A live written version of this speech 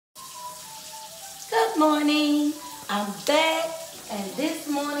Good morning. I'm back. And this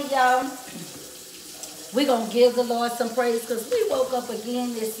morning, y'all, we're going to give the Lord some praise because we woke up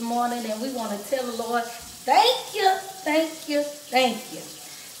again this morning and we want to tell the Lord, thank you, thank you, thank you.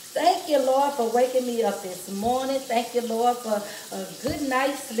 Thank you, Lord, for waking me up this morning. Thank you, Lord, for a good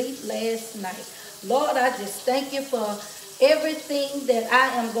night's sleep last night. Lord, I just thank you for everything that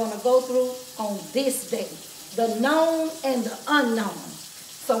I am going to go through on this day, the known and the unknown.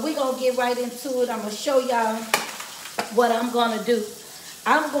 So we're going to get right into it. I'm going to show y'all what I'm going to do.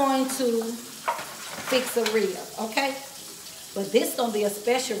 I'm going to fix a rib, okay? But this is going to be a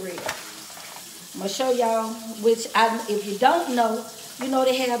special rib. I'm going to show y'all, if you don't know, you know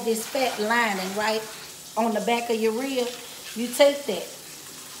they have this fat lining, right, on the back of your rib. You take that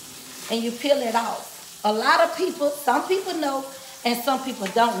and you peel it off. A lot of people, some people know and some people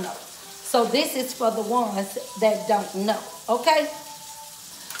don't know. So this is for the ones that don't know, okay?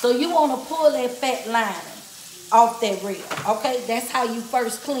 So you want to pull that fat lining off that rib, okay? That's how you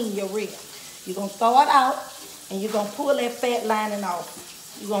first clean your rib. You're going to throw it out and you're going to pull that fat lining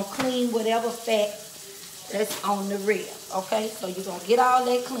off. You're going to clean whatever fat that's on the rib, okay? So you're going to get all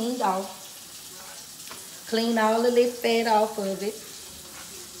that cleaned off. Clean all of that fat off of it.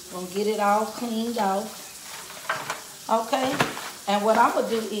 Going to get it all cleaned off, okay? And what I'm going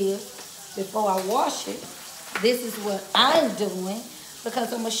to do is, before I wash it, this is what I'm doing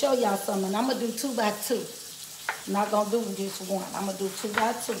because I'm going to show y'all something. I'm going to do 2 by 2. I'm not going to do just one. I'm going to do 2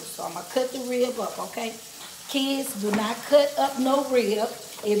 by 2. So I'm going to cut the rib up, okay? Kids, do not cut up no rib.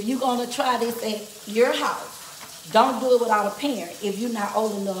 If you're going to try this at your house, don't do it without a parent if you're not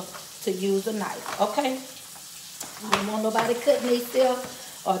old enough to use a knife, okay? You don't want nobody cutting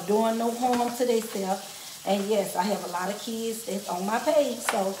themselves or doing no harm to themselves. And yes, I have a lot of kids that's on my page,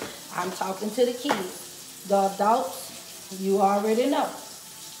 so I'm talking to the kids. The adults, you already know.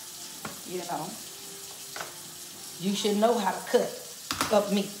 You know. You should know how to cut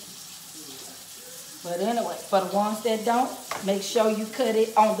up meat. But anyway, for the ones that don't, make sure you cut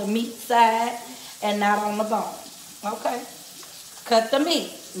it on the meat side and not on the bone. Okay? Cut the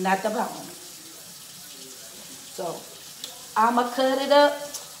meat, not the bone. So, I'm going to cut it up.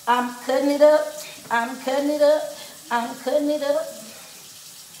 I'm cutting it up. I'm cutting it up. I'm cutting it up.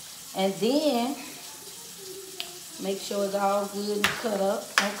 And then, make sure it's all good and cut up.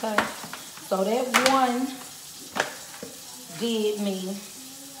 Okay? So that one did me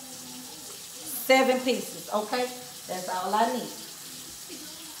 7 pieces, okay? That's all I need.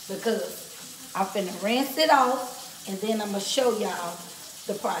 Because I'm finna rinse it off and then I'm gonna show y'all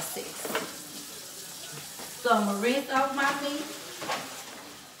the process. So I'm gonna rinse off my meat.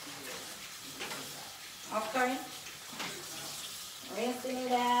 Okay? Rinsing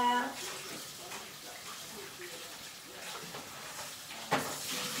it out.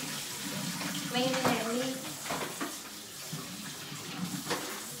 Cleaning that meat.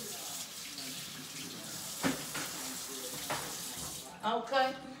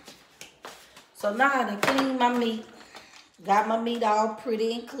 Okay, so now I done clean my meat. Got my meat all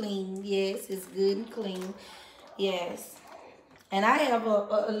pretty and clean. Yes, it's good and clean. Yes. And I have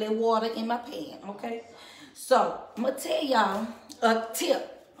a little water in my pan, okay? So, I'm going to tell y'all a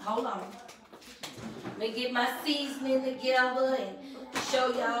tip. Hold on. Let me get my seasoning together and show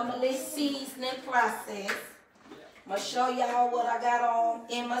y'all my little seasoning process. I'm going to show y'all what I got on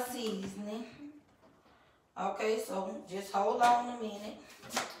in my seasoning. Okay, so just hold on a minute.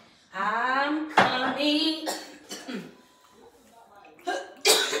 I'm coming.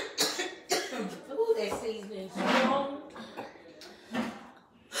 Ooh, that seasoning strong.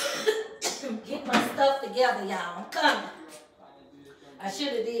 Get my stuff together, y'all. I'm coming. I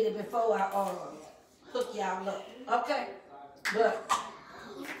should have did it before I hook y'all up. Okay, but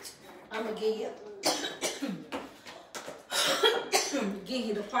I'm gonna give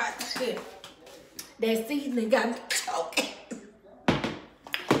you the part here. That seasoning got me choking.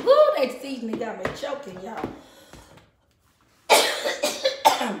 Woo, that seasoning got me choking, y'all.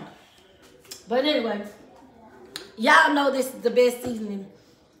 But anyway, y'all know this is the best seasoning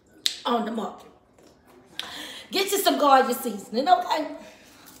on the market. Get you some garlic seasoning, okay?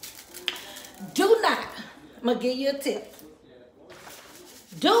 Do not, I'm going to give you a tip.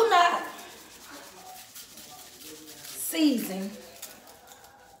 Do not season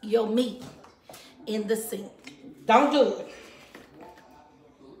your meat in the sink. Don't do it.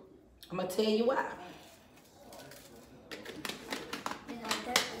 I'm going to tell you why.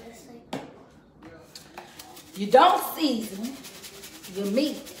 You don't season your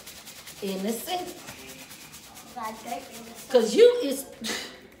meat in the sink. Because you is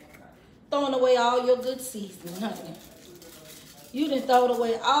throwing away all your good seasoning, honey. You done throw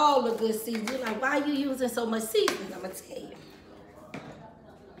away all the good seasoning. You're like, why are you using so much seasoning? I'm going to tell you.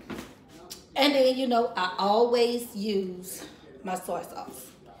 And then, you know, I always use my soy sauce.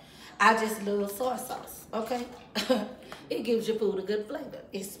 I just love soy sauce, okay? It gives your food a good flavor,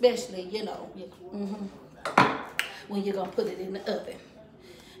 especially, you know, when you're going to put it in the oven.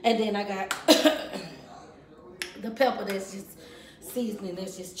 And then I got the pepper that's just seasoning,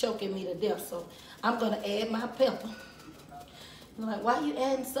 that's just choking me to death. So I'm going to add my pepper. I'm like, why are you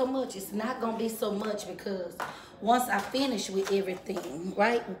adding so much? It's not going to be so much because once I finish with everything,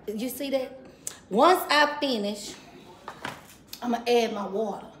 right? You see that? Once I finish, I'm going to add my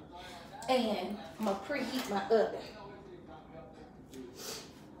water. And I'm going to preheat my oven.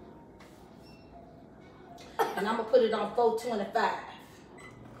 And I'm going to put it on 425.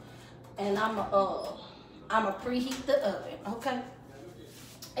 And I'm going to preheat the oven, okay?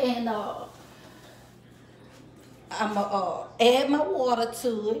 And I'm going to add my water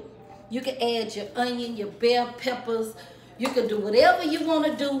to it. You can add your onion, your bell peppers. You can do whatever you want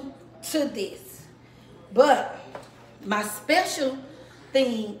to do to this. But my special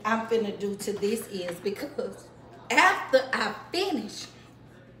thing I'm finna do to this is because after I finish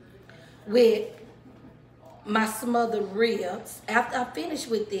with my smothered ribs, after I finish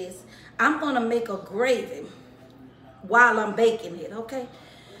with this, I'm gonna make a gravy while I'm baking it, okay?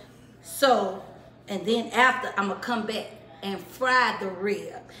 So, and then after, I'm gonna come back and fry the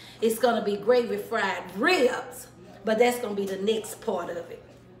rib. It's gonna be gravy fried ribs, but that's gonna be the next part of it.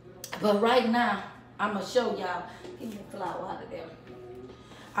 But right now, I'm gonna show y'all, give me the flour out of there.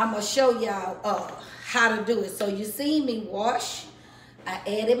 I'm gonna show y'all how to do it. So you see me wash. I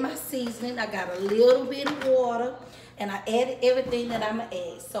added my seasoning. I got a little bit of water, and I added everything that I'm gonna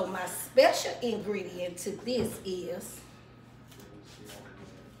add. So my special ingredient to this is,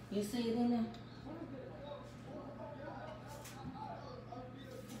 you see it in there?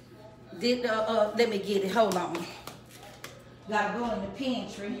 Let me get it. Hold on. Gotta go in the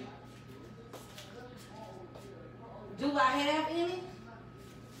pantry. Do I have any?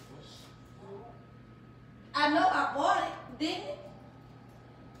 I know I bought it, didn't it?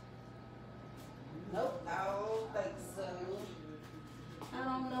 Nope, I don't think so. I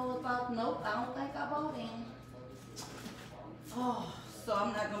don't know about, nope, I don't think I bought any. Oh, so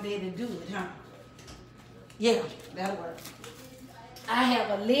I'm not gonna be able to do it, huh? Yeah, that'll work. I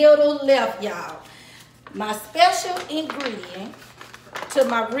have a little left, y'all. My special ingredient to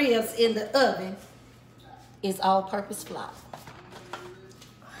my ribs in the oven is all-purpose flour.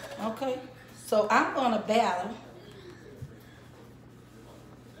 Okay, so I'm gonna batter.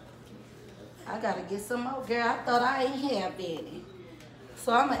 I gotta get some more, girl. I thought I ain't have any.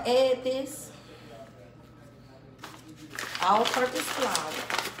 So I'm gonna add this all-purpose flour.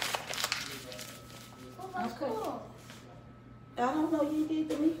 Okay. I don't know, you did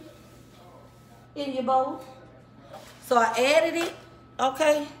to me. In your bowl. So I added it,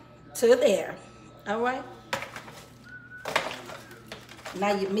 okay, to there. All right.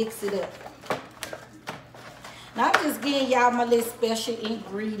 Now you mix it up. Now I'm just giving y'all my little special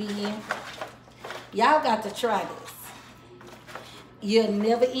ingredient. Y'all got to try this. You'll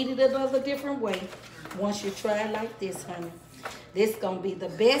never eat it another different way once you try it like this, honey. This gonna be the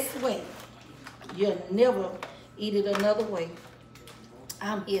best way. You'll never eat it another way.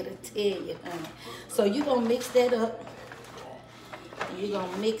 I'm here to tell you, honey. So you're gonna mix that up. You're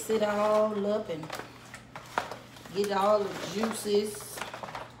gonna mix it all up and get all the juices.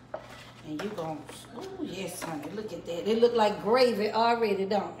 And you're gonna, oh yes, honey, look at that. It look like gravy already,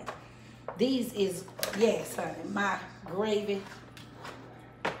 don't it? These is, yes, honey, my gravy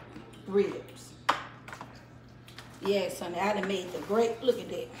ribs. Yes, honey, I done made the great, look at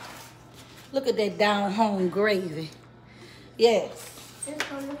that. Look at that down home gravy. Yes. This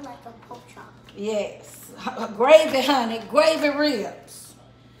one looks like a pork chop. Yes. Gravy, honey, gravy ribs.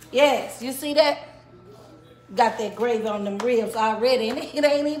 Yes, you see that? Got that gravy on them ribs already, and it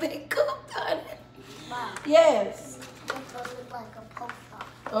ain't even cooked, honey. Wow. Yes. This one looks like a pork chop.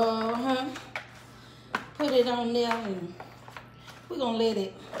 Uh-huh. Put it on there, and we're gonna let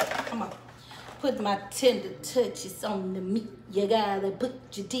it, come on. Put my tender touches on the meat. You gotta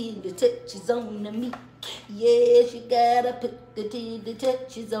put your tender touches on the meat. Yes, you gotta put the tender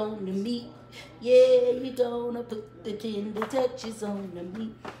touches on the meat. Yeah, you gonna put the tender touches on the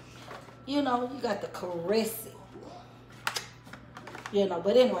meat. You know, you got to caress it. You know,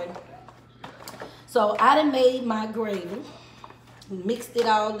 but anyway. So I done made my gravy. Mixed it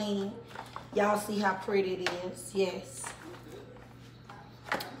all in. Y'all see how pretty it is. Yes.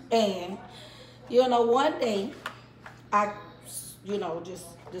 And, you know, one day, I, you know, just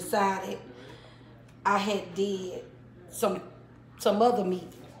decided I had did some some other meat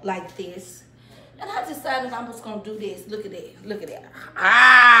like this. And I decided I was going to do this. Look at that. Look at that.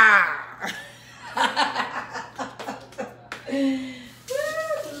 Ah!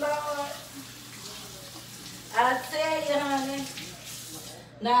 Lord. I tell you, honey,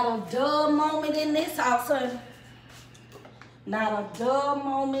 not a dull moment in this house, honey. Not a dull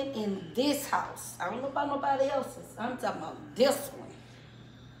moment in this house. I don't know about nobody else's. I'm talking about this one.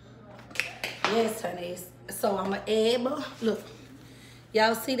 Yes, honey. So I'm going to add my, look.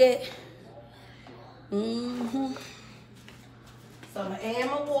 Y'all see that? Mm-hmm. So I'm going to add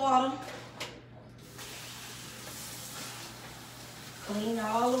my water. Clean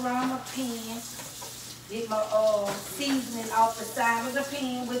all around my pan. Get my seasoning off the side of the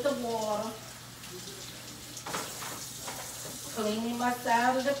pan with the water. Cleaning my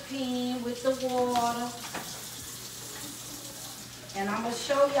side of the pan with the water. And I'm going to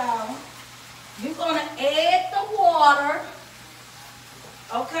show y'all. You're going to add the water.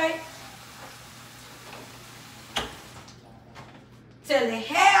 Okay? Till it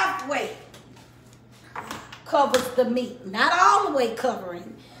halfway covers the meat. Not all the way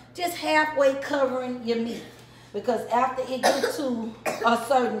covering. Just halfway covering your meat. Because after it gets to a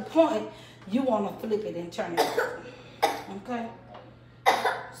certain point, you want to flip it and turn it over. Okay?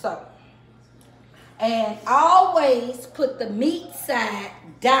 So, and always put the meat side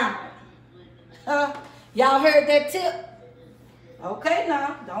down. Y'all heard that tip? Okay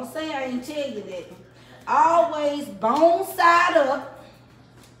now, don't say I ain't tell you that. Always bone side up,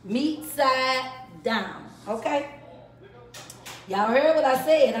 meat side down. Okay? Y'all heard what I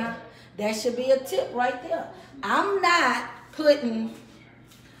said, huh? That should be a tip right there. I'm not putting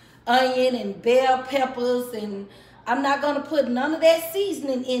onion and bell peppers, and I'm not going to put none of that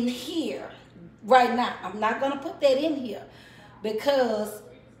seasoning in here right now. I'm not going to put that in here because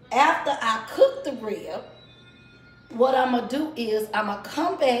after I cook the rib, what I'm going to do is I'm going to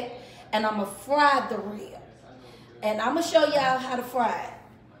come back and I'm going to fry the rib. And I'm going to show y'all how to fry it.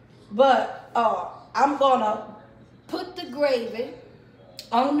 But I'm going to put the gravy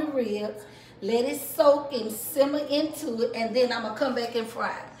on the ribs, let it soak and simmer into it, and then I'm going to come back and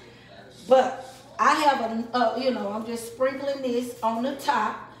fry it. But I have I'm just sprinkling this on the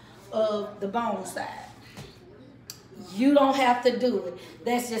top of the bone side. You don't have to do it.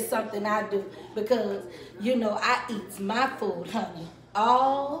 That's just something I do because, I eat my food, honey,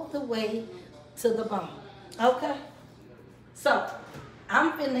 all the way to the bone. Okay? So,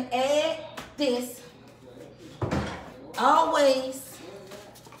 I'm finna add this. Always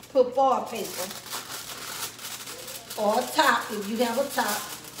put foil paper or a top if you have a top.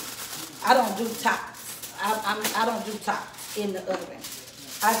 I don't do tops. I don't do tops in the oven.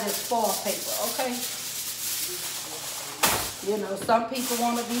 I just foil paper, okay? Some people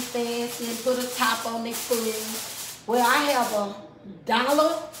want to be fancy and put a top on their food. Well, I have a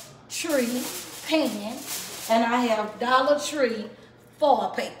Dollar Tree pan and I have Dollar Tree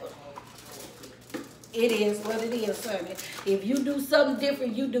foil paper. It is what it is, honey. If you do something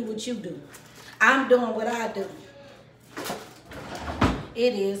different, you do what you do. I'm doing what I do.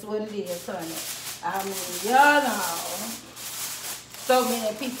 It is what it is, honey. I mean, so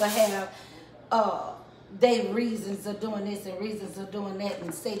many people have their reasons of doing this and reasons of doing that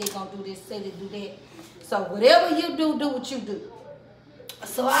and say they're going to do this, say they do that. So whatever you do, do what you do.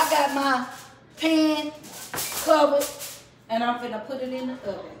 So I got my pan covered and I'm going to put it in the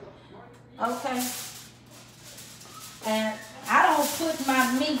oven. Okay? And I don't put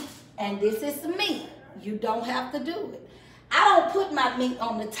my meat, and this is me. You don't have to do it. I don't put my meat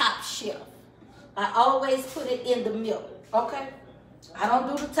on the top shelf. I always put it in the middle, okay? I don't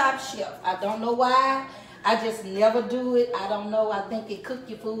do the top shelf. I don't know why. I just never do it. I don't know. I think it cook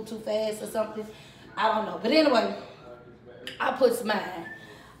your food too fast or something. I don't know. But anyway, I put mine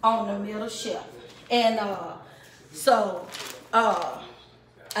on the middle shelf. And I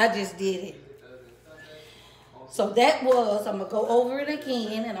just did it. So that was, I'm going to go over it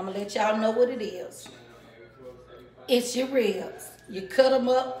again, and I'm going to let y'all know what it is. It's your ribs. You cut them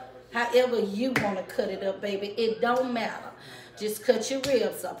up however you want to cut it up, baby. It don't matter. Just cut your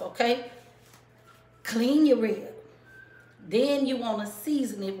ribs up, okay? Clean your rib. Then you want to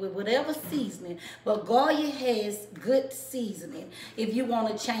season it with whatever seasoning. But Goya has good seasoning if you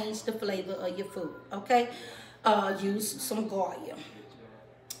want to change the flavor of your food, okay? Use some Goya.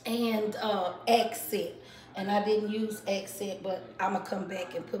 And accent. And I didn't use accent, but I'm going to come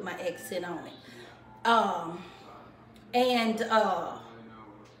back and put my accent on it.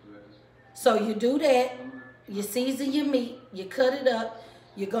 So you do that. You season your meat. You cut it up.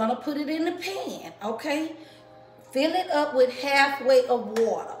 You're going to put it in the pan, okay? Fill it up with halfway of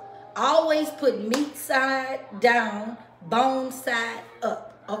water. Always put meat side down, bone side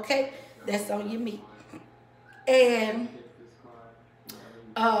up, okay? That's on your meat. And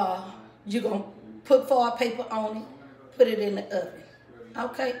you're going to put foil paper on it, put it in the oven,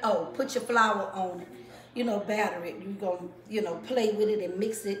 okay? Oh, put your flour on it, you know, batter it. You're going to, you know, play with it and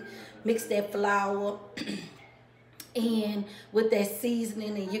mix that flour in with that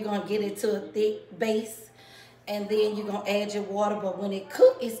seasoning, and you're going to get it to a thick base. And then you're going to add your water. But when it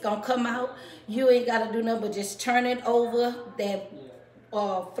cooks, it's going to come out. You ain't got to do nothing but just turn it over. That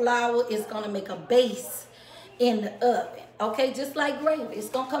flour is going to make a base in the oven. Okay, just like gravy. It's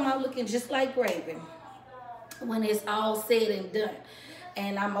going to come out looking just like gravy when it's all said and done.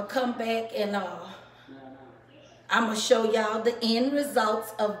 And I'm going to come back and I'm going to show y'all the end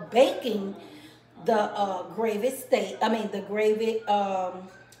results of baking the gravy steak. I mean, the gravy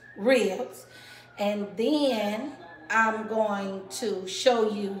ribs. And then I'm going to show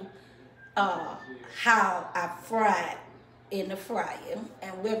you how I fried in the fryer.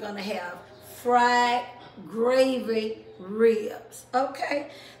 And we're going to have fried gravy ribs. Okay?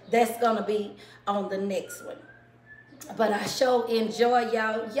 That's going to be on the next one. But I sure enjoy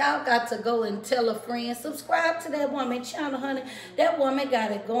y'all. Y'all got to go and tell a friend. Subscribe to that woman channel, honey. That woman got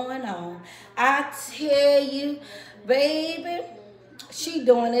it going on. I tell you, baby, she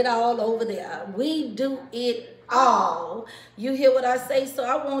doing it all over there. We do it all. You hear what I say? So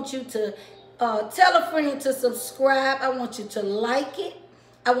I want you to tell a friend to subscribe. I want you to like it.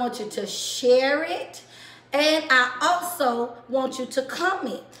 I want you to share it. And I also want you to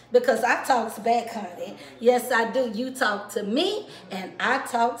comment, because I talks back, honey. Yes, I do. You talk to me and I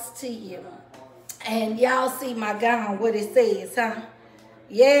talks to you. And y'all see my gown, what it says, huh?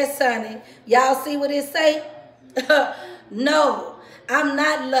 Yes, honey. Y'all see what it say? No. I'm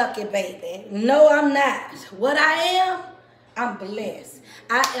not lucky, baby. No, I'm not. What I am, I'm blessed.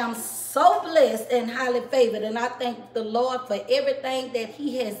 I am so blessed and highly favored. And I thank the Lord for everything that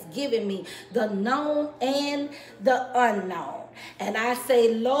he has given me, the known and the unknown. And I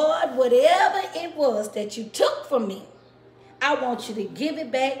say, Lord, whatever it was that you took from me, I want you to give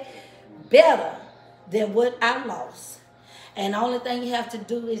it back better than what I lost. And the only thing you have to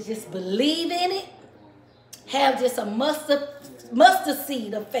do is just believe in it. Have just a mustard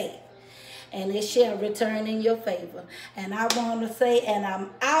seed of faith, and it shall return in your favor. And I want to say, and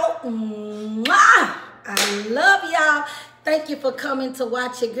I'm out. Mwah! I love y'all. Thank you for coming to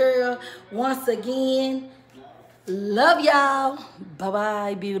watch your girl once again. Love y'all.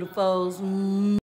 Bye-bye, beautifuls.